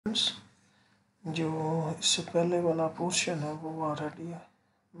जो इससे पहले वाला पोर्शन है वो ऑलरेडी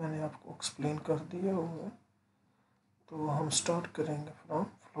मैंने आपको एक्सप्लेन कर दिया हुआ है। तो हम स्टार्ट करेंगे फ्रॉम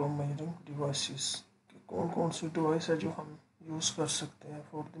फ्लो मेजरिंग डिवाइसेस कि कौन कौन सी डिवाइस है जो हम यूज़ कर सकते हैं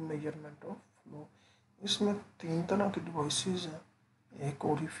for the measurement of flow. इसमें 3 तरह की डिवाइसेस हैं, एक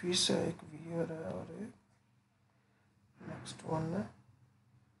ओरिफिस है, एक वियर है और एक नेक्स्ट वन है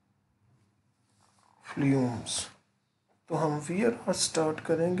फ्लूम्स। तो हम वियर आज स्टार्ट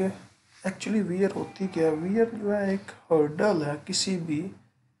करेंगे। एक्चुअली वियर होती क्या है? वियर जो है एक हर्डल है किसी भी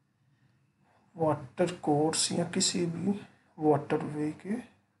वाटर कोर्स या किसी भी वाटरवे के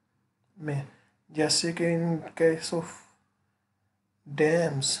में, जैसे कि इन केस ऑफ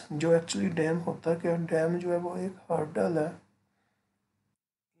डैम्स, जो एक्चुअली डैम होता है क्या, डैम जो है वो एक हर्डल है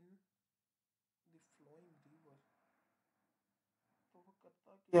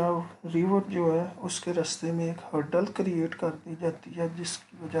या रिवर जो है उसके रास्ते में एक हर्डल क्रिएट कर दी जाती है,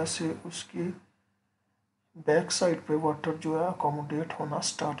 जिसकी वजह से उसकी बैक साइड पे वाटर जो है अकोमोडेट होना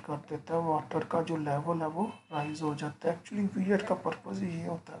स्टार्ट कर देता है, वाटर का जो लेवल है वो राइज हो जाता है। एक्चुअली वियर का पर्पज़ ये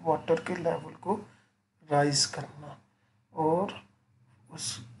होता है वाटर के लेवल को राइज करना और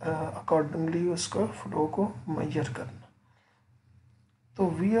उस अकॉर्डिंगली उसका फ्लो को मेजर करना। तो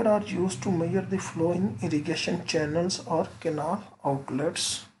wear are use to measure the flow in irrigation channels और कैनाल आउटलेट्स।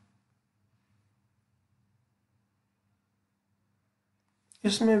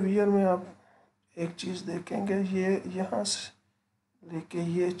 इसमें वियर में आप एक चीज़ देखेंगे, ये यहाँ से लेके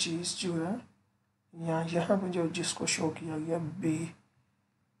ये चीज़ जो है यहाँ पे जो जिसको शो किया गया बी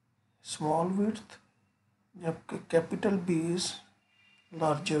स्मॉल विड्थ, जबकि capital B is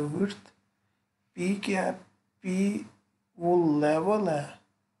larger width. P क्या है? पी वो लेवल है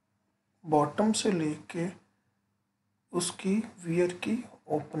बॉटम से लेके उसकी वियर की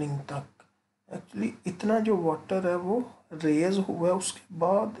ओपनिंग तक। एक्चुअली इतना जो वाटर है वो रेज हुआ है, उसके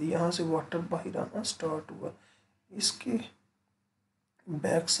बाद यहाँ से वाटर बाहर आना स्टार्ट हुआ। इसके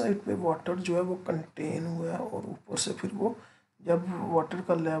बैक साइड पे वाटर जो है वो कंटेन हुआ है और ऊपर से फिर वो जब वाटर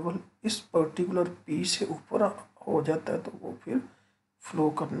का लेवल इस पर्टिकुलर पी से ऊपर हो जाता है तो वो फिर फ्लो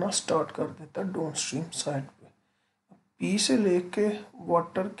करना स्टार्ट कर देता है डाउन स्ट्रीम साइड पे। पी से लेके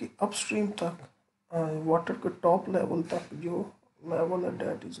वाटर के अपस्ट्रीम तक, वाटर के टॉप लेवल तक जो लेवल है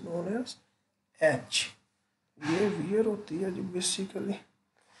date is known as H. ये वियर होती है जो बेसिकली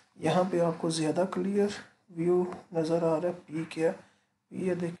यहाँ पे आपको ज़्यादा क्लियर व्यू नज़र आ रहा है। पी क्या? पी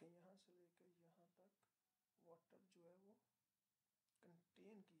ये देखिए यहाँ से लेकर यहाँ तक वाटर जो है वो कंटेन किया हुआ है इस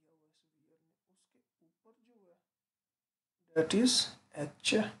वियर में, उसके ऊपर जो है डेट इज़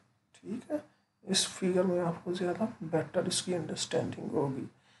एच। ठीक है, इस फिगर में आपको ज़्यादा बेटर इसकी अंडरस्टैंडिंग होगी।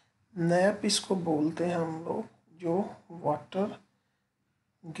 नैप इसको बोलते हैं हम लोग, जो वाटर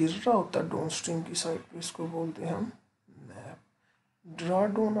गिर रहा होता है डाउन स्ट्रीम की साइड पे, इसको बोलते हैं हम नैप। ड्रा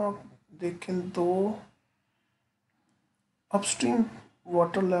डाउन आप देखें तो अपस्ट्रीम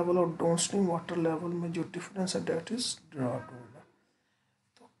वाटर लेवल और डाउन स्ट्रीम वाटर लेवल में जो डिफरेंस है डेट इज ड्रा डाउन।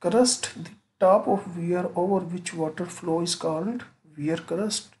 तो crust the top of wear over which water flow is called wear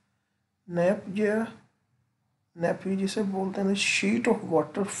crust. Nap ये नेपी जिसे बोलते हैं sheet of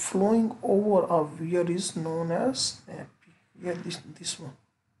water flowing over a weird is known as nappy. ये this one.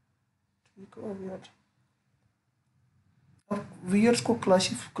 ठीक है wear. अब wears को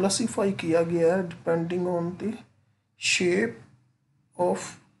क्लासिफाई किया गया है depending on the shape of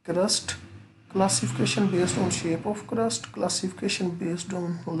crust, classification based on shape of crust, classification based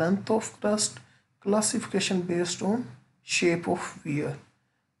on length of crust, classification based on shape of weir।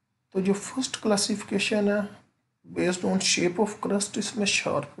 तो जो फर्स्ट क्लासिफिकेशन है based on shape of crust, इसमें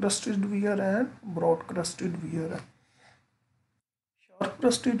sharp crusted wear and broad crusted wear है। Sharp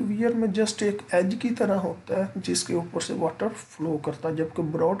crusted wear में just एक as की तरह होता है जिसके ऊपर से वाटर फ्लो करता है, जबकि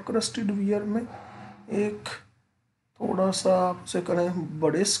ब्रॉड क्रस्टेड वियर में एक थोड़ा सा आपसे करें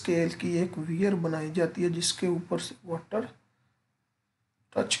बड़े स्केल की एक वियर बनाई जाती है जिसके ऊपर से वाटर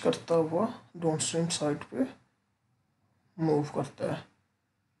टच करता हुआ डाउन स्ट्रीम साइड पे मूव करता है।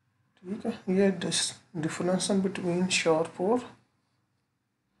 ठीक है, ये डिफरेंस बिटवीन शार्प और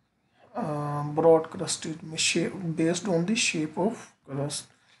ब्रॉड क्रस्टेड में shape based on the shape of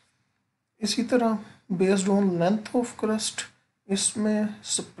crust. इसी तरह based on length of crust इसमें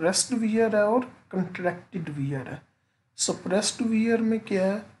सप्रेस्ड वियर है और कंट्रैक्टेड वियर है। सप्रेस्ड वियर में क्या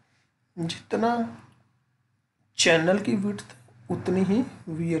है, जितना चैनल की विड्थ उतनी ही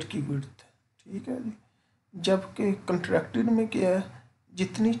वियर की विड्थ। ठीक है जी। जबकि कंट्रैक्टेड में क्या है,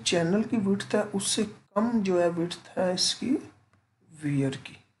 जितनी चैनल की विड्थ है उससे कम जो है विड्थ है इसकी वियर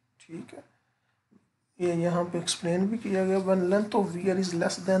की। ठीक है, ये यहाँ पे एक्सप्लेन भी किया गया। When length of wear is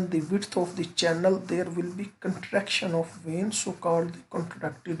less than the width of the channel there will be contraction of when, so called the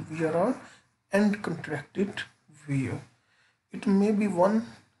contracted wear are end contracted weir. It may be one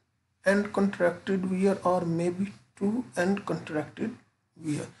end contracted weir or maybe two end contracted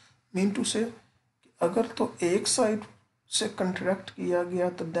weir. Mean to से अगर तो एक side से contract किया गया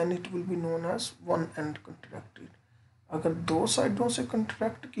तो then it will be known as one and contracted. अगर दो साइडों से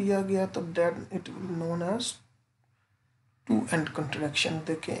कंट्रैक्ट किया गया तो then it will known as to and contraction.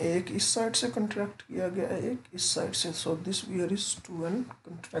 देखें, एक इस साइड से कंट्रैक्ट किया गया, एक इस साइड से. So this wear is to and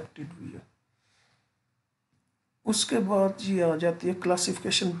contracted wear. उसके बाद ये आ जाती है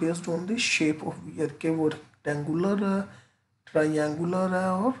classification based on the shape of wear के वो रेक्टेंगुलर है, ट्राइंगुलर है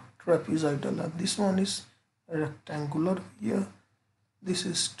और ट्रेपेजॉइडल है. This one is rectangular wear, this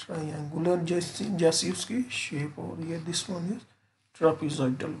is triangular जैसी उसकी शेप हो रही है. This one is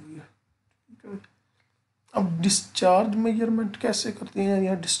trapezoidal wear. ठीक है. अब डिस्चार्ज मेजरमेंट कैसे करते हैं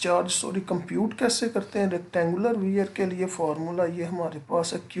या कंप्यूट कैसे करते हैं रेक्टेंगुलर वियर के लिए. फार्मूला ये हमारे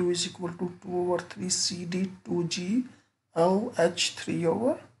पास है, Q is equal to 2/3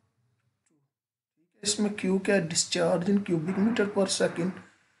 CD2G/L/H3/2. इसमें Q क्या है, डिस्चार्ज इन क्यूबिक मीटर पर सेकेंड.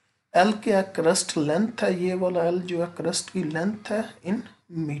 L क्या है, क्रस्ट लेंथ है, ये वाला L जो है क्रस्ट की लेंथ है इन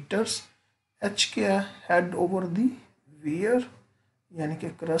मीटर्स. H क्या है, हेड ओवर द वियर यानी कि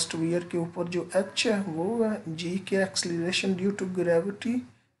क्रस्ट वियर के ऊपर जो H है वो है. G के acceleration due to gravity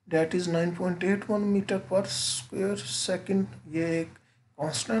that is 9.81 metre पर स्क्वायर सेकंड. ये एक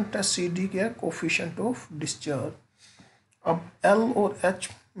कांस्टेंट है. CD क्या है, कोफिशिएंट ऑफ डिस्चार्ज. अब L और H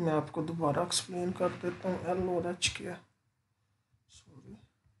मैं आपको दोबारा एक्सप्लेन कर देता हूँ. L और H क्या है, सॉरी.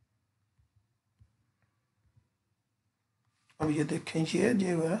 अब ये देखें, ये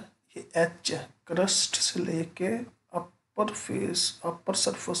जो है ये H है, क्रस्ट से लेके अपर face upper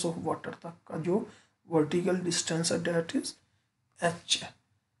surface of water तक का जो वर्टिकल डिस्टेंस है डेट इज H है.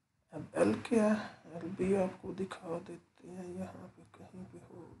 अब L क्या है, L भी आपको दिखा देते हैं, यहाँ पे कहीं पे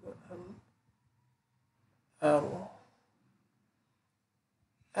होगा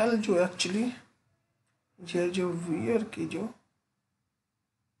L जो एक्चुअली ये जो वियर की जो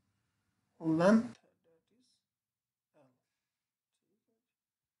लेंथ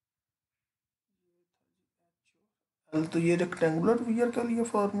L, तो ये रेक्टेंगुलर वियर के लिए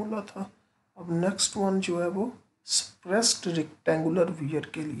फार्मूला था. अब नेक्स्ट वन जो है वो स्प्रेस्ड रेक्टेंगुलर वियर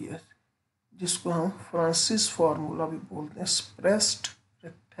के लिए, जिसको हम फ्रांसिस फार्मूला भी बोलते हैं. स्प्रेस्ड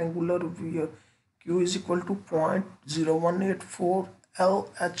rectangular wear Q is equal to 0.0184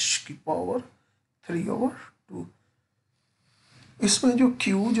 LH⁻3/2. इसमें जो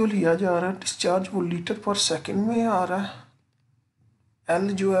Q जो लिया जा रहा है डिस्चार्ज वो लीटर पर सेकंड में आ रहा है.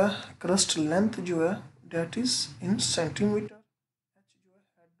 L जो है क्रस्ट लेंथ जो है date is in centimetre. H जो है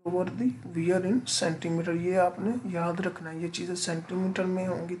head over the wear in centimetre. ये आपने याद रखना है, ये चीज़ें सेंटीमीटर में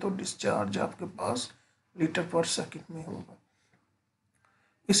होंगी तो डिस्चार्ज आपके पास लीटर पर सेकंड में होगा.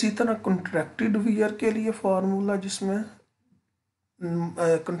 इसी तरह कंट्रैक्टेड वियर के लिए फार्मूला जिसमें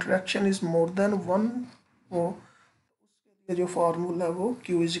contraction is more than one हो, उसके लिए जो फार्मूला है वो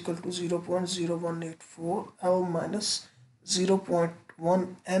Q is equal to 0.0184 L minus 0.1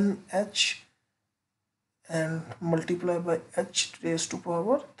 NH and multiply by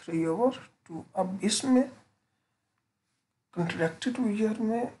H⁻3/2. अब इसमें कंट्रैक्टेड वियर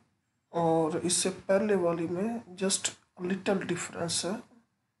में और इससे पहले वाली में जस्ट लिटिल डिफरेंस है.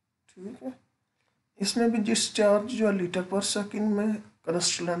 ठीक है. इसमें भी डिस्चार्ज जो है लीटर पर सेकंड में,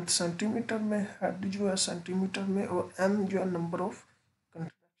 क्रस्ट लेंथ सेंटीमीटर में, हेड जो है सेंटीमीटर में और N जो है नंबर ऑफ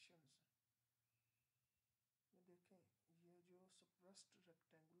कंट्रैक्शन. देखें, ये जो सप्रेस्ड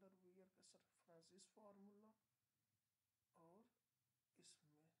रेक्टेंगुलर वियर का फ्रांसिस फार्मूला और इसमें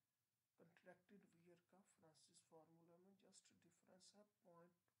कंट्रैक्टेड वियर का फ्रांसिस फार्मूला में जस्ट डिफरेंस है -0.1 NH का. ठीक है, यानी कि इस चीज़ का जस्ट डिफरेंस है,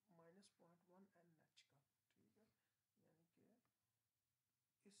 otherwise formula same for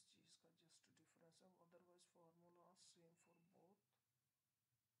both.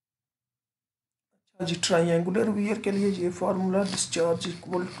 अच्छा जी, ट्राइंगुलर वियर के लिए ये formula discharge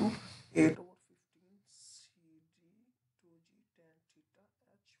equal to 8/15 CD2G tan theta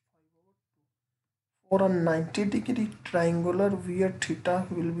H5/2. For a 90-degree triangular weir theta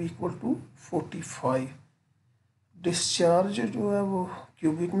will be equal to 45. Discharge जो है वो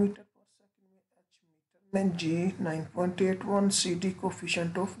क्यूबिक मीटर पर सेकंड में, H मीटर में, G 9.81 CD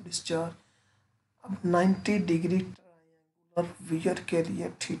coefficient of discharge. अब 90 डिग्री ट्रायंगुलर वियर के लिए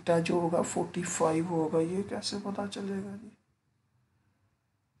theta जो होगा 45 होगा. ये कैसे पता चलेगा जी,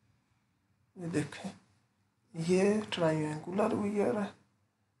 ये देखें, ये ट्रायंगुलर वियर है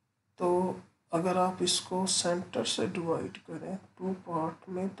तो अगर आप इसको सेंटर से डिवाइड करें टू पार्ट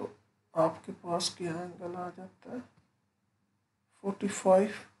में तो आपके पास क्या एंगल आ जाता है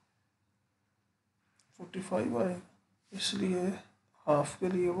 45 आएगा. इसलिए हाफ के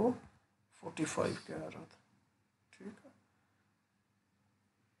लिए वो 45 कह रहा था, ठीक है।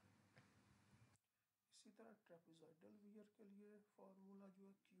 इसी तरह ट्रेपेजॉइडल वियर के लिए फार्मूला जो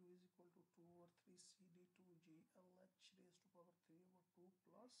है Q is equal to 2/3 CD2G LH raise to power 3/2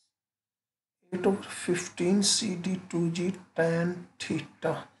 + 8/15 CD2G tan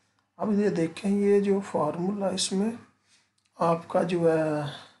theta. अब ये देखें, ये जो फार्मूला इसमें आपका जो है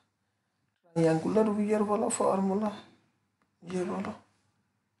ट्रायंगुलर वियर वाला फार्मूला ये वाला,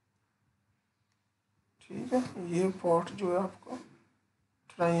 ठीक है। ये पार्ट जो है आपका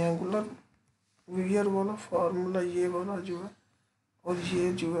ट्रायंगुलर वियर वाला फार्मूला ये वाला जो है, और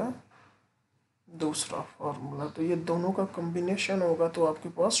ये जो है दूसरा फार्मूला। तो ये दोनों का कॉम्बिनेशन होगा तो आपके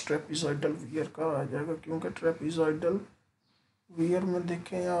पास ट्रेपेजॉइडल वियर का आ जाएगा। क्योंकि ट्रेपेजॉइडल वियर में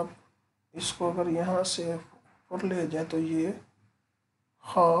देखें आप, इसको अगर यहाँ से ऊपर ले जाए तो ये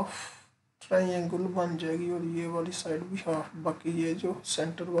हाफ ट्रायंगल बन जाएगी, और ये वाली साइड भी हाफ, बाकी ये जो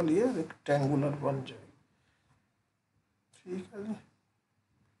सेंटर वाली है रेक्टेंगुलर बन जाएगी, ठीक है जी।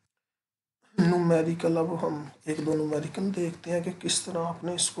 न्यूमेरिकल, अब हम एक दो न्यूमेरिकल देखते हैं कि किस तरह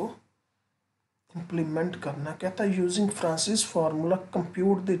आपने इसको इम्प्लीमेंट करना। कहता है using Francis formula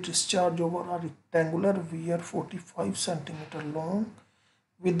compute the discharge over a rectangular wear 45 centimetre long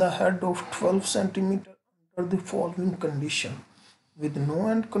with the head of 12 centimeter under the following condition: with no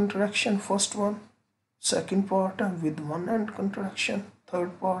end contraction first one, second part with one end contraction,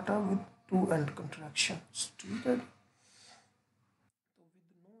 third part with two end contractions, ठीक है। तो with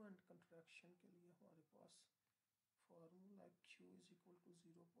no end contraction के लिए हमारे पास formula Q is equal to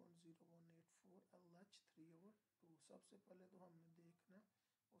 0.0184 LH 3/2। सबसे पहले तो हमने देखना,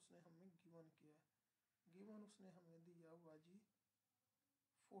 उसने हमें गिवन किया है, गिवन उसने हमें दिया हुआ जी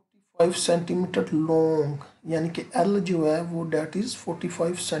 45 सेंटीमीटर लॉन्ग, यानी कि L जो है वो डेट इज़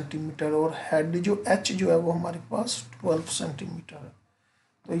 45 सेंटीमीटर, और हेड जो H जो है वो हमारे पास 12 सेंटीमीटर है।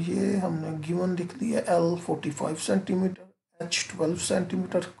 तो ये हमने गिवन लिख दिया, L 45 centimetre, H 12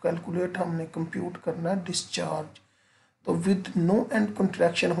 centimetre. Calculate हमने कंप्यूट करना है डिस्चार्ज। तो विद नो एंड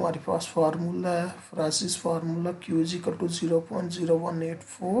कंट्रैक्शन हमारे पास फार्मूला है, Francis formula Q is equal to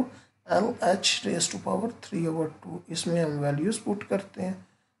 0.0184 LH raise to power 3/2। इसमें हम वैल्यूज़ पुट करते हैं।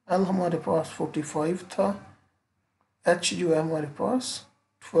 L हमारे पास 45 था, H जो है हमारे पास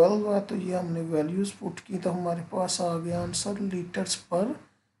 12 है, तो ये हमने वैल्यूज़ पुट की, तो हमारे पास आ गया आंसर लीटर्स पर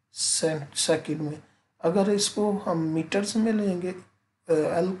सेकंड में। अगर इसको हम मीटर्स में लेंगे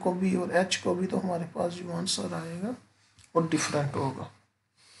L को भी और H को भी, तो हमारे पास जो आंसर आएगा वो डिफरेंट होगा।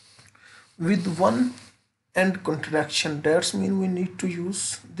 With one and contraction that's mean we need to use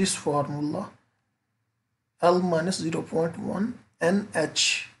this formula L - 0.1 NH।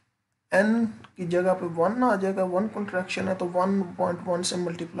 N की जगह पे 1 आ जाएगा, 1 कंट्रैक्शन है तो 1.1 से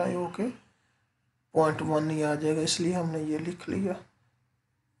मल्टीप्लाई होके 0.1 ही आ जाएगा, इसलिए हमने ये लिख लिया।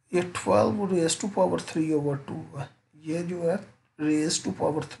 ये 12 रेज़ टू पावर 3/2 है, ये जो है रेज़ टू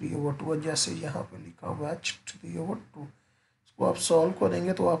पावर 3/2 है, जैसे यहाँ पे लिखा हुआ है 3/2। इसको आप सॉल्व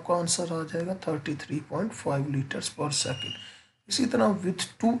करेंगे तो आपका आंसर आ जाएगा 33.5 लीटर्स पर सेकेंड। इसी तरह with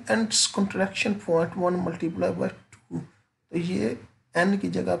two ends contraction 0.1 multiply by 2, तो ये n की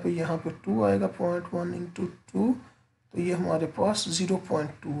जगह पे यहाँ पे 2 आएगा, 0.1 इंटू 2, तो ये हमारे पास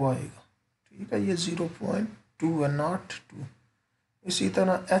 0.2 आएगा, ठीक है। ये 0.2 है, नॉट 2। इसी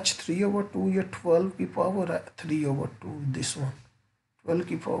तरह H 3/2, ये 12 की पावर है 3/2, दिस वन 12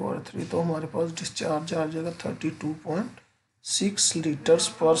 की पावर 3, तो हमारे पास डिस्चार्ज आ जाएगा 32.6 लीटर्स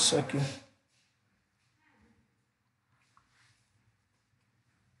पर सेकेंड।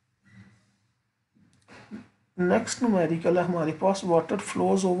 नेक्स्ट न्यूमेरिकल है हमारे पास, water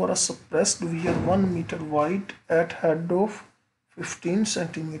flows over a suppressed wear 1 metre wide eight head of 15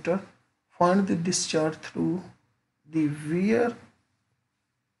 centimetre, find the discharge through the wear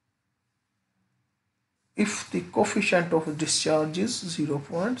if the coefficient of discharge is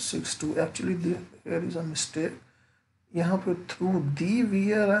 0.62। actually there is a mistake, यहाँ पे through the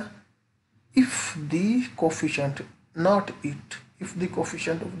weir है, if the coefficient, not it, if the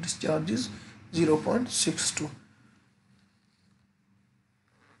coefficient of discharge is 0.62।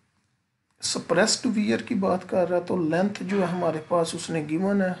 Suppressed wear की बात कर रहा है, तो length जो है हमारे पास उसने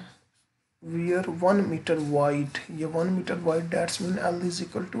गिवन है वियर 1 मीटर वाइड, ये 1 metre wide, dates mean L is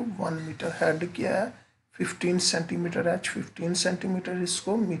equal to 1 metre. Head क्या है 15 सेंटीमीटर, H 15 सेंटीमीटर,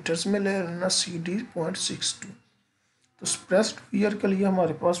 इसको मीटर्स में ले लेना, CD 0.62। तो सप्रेस्ड वियर के लिए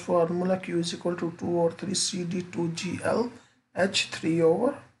हमारे पास formula Q is equal to 2/3 CD2GL H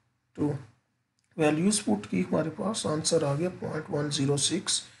 3/2। Values put की, हमारे पास आंसर आ गया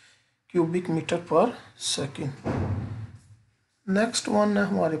 0.106 क्यूबिक मीटर पर सेकेंड। नेक्स्ट वन है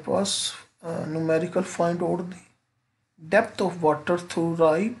हमारे पास numerical find out the depth of water through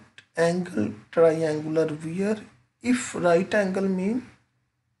right angle triangular wear if right angle mean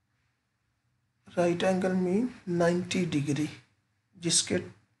 90 degree, जिसके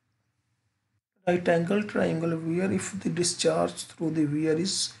right angle triangle weir if the discharge through the weir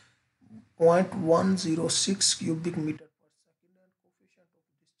is 0.106 cubic meter per second and coefficient of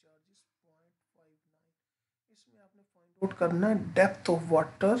discharge is 0.59। इसमें आपने find out करना है depth of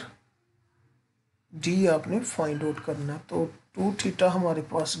water D, आपने find out करना है। तो 2 theta हमारे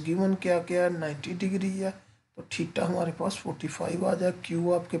पास गिवन क्या क्या है 90 डिग्री है, तो थीटा हमारे पास 45 आ जाए।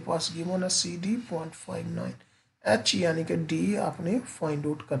 क्यू आपके पास गिवन है सी डी 0.59, एच यानी कि डी आपने फाइंड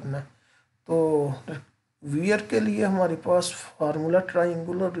आउट करना है। तो वियर के लिए हमारे पास फार्मूला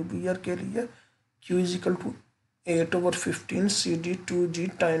ट्राइंगुलर वियर के लिए Q is equal to 8/15 CD2G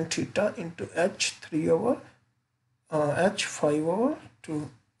टाइन थीटा इंटू H 3/H 5/2।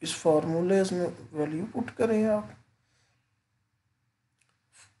 इस फार्मूले में वैल्यू पुट करें आप।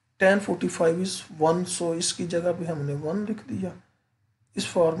 tan 45 इज 1, सो इसकी जगह पे हमने 1 लिख दिया। इस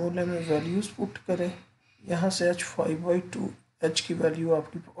फार्मूले में वैल्यूज पुट करें, यहाँ से H 5/2, H की वैल्यू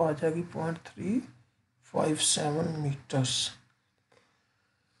आपकी आ जाएगी 0.357 मीटर्स।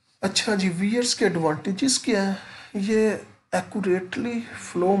 अच्छा जी, वियर्स के एडवांटेजेस क्या हैं? ये एक्यूरेटली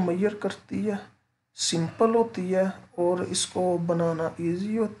फ्लो मेजर करती है, सिंपल होती है और इसको बनाना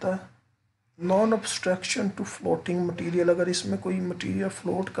इजी होता है। Non obstruction to floating material, अगर इसमें कोई मटेरियल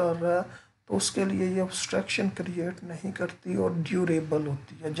फ्लोट कर रहा है तो उसके लिए ये ऑब्स्ट्रक्शन क्रिएट नहीं करती और ड्यूरेबल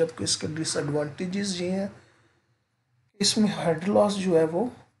होती है। जबकि इसके डिसएडवांटेजेस ये हैं, इसमें हेड लॉस जो है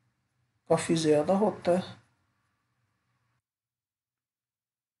वो काफ़ी ज़्यादा होता है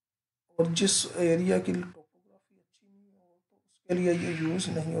और जिस एरिया की टोपोग्राफी अच्छी नहीं हो तो उसके लिए ये यूज़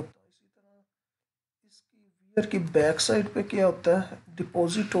नहीं होता। इसी तरह इसकी वियर की बैक साइड पे क्या होता है,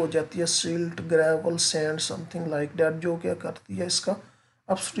 डिपॉजिट हो जाती है silt, gravel, sand, something like that, जो क्या करती है इसका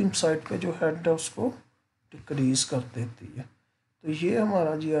अपस्ट्रीम साइड पे जो हेड है उसको डिक्रीज कर देती है। तो ये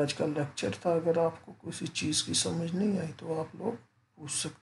हमारा जी आज का लेक्चर था। अगर आपको किसी चीज़ की समझ नहीं आई तो आप लोग पूछ सकते।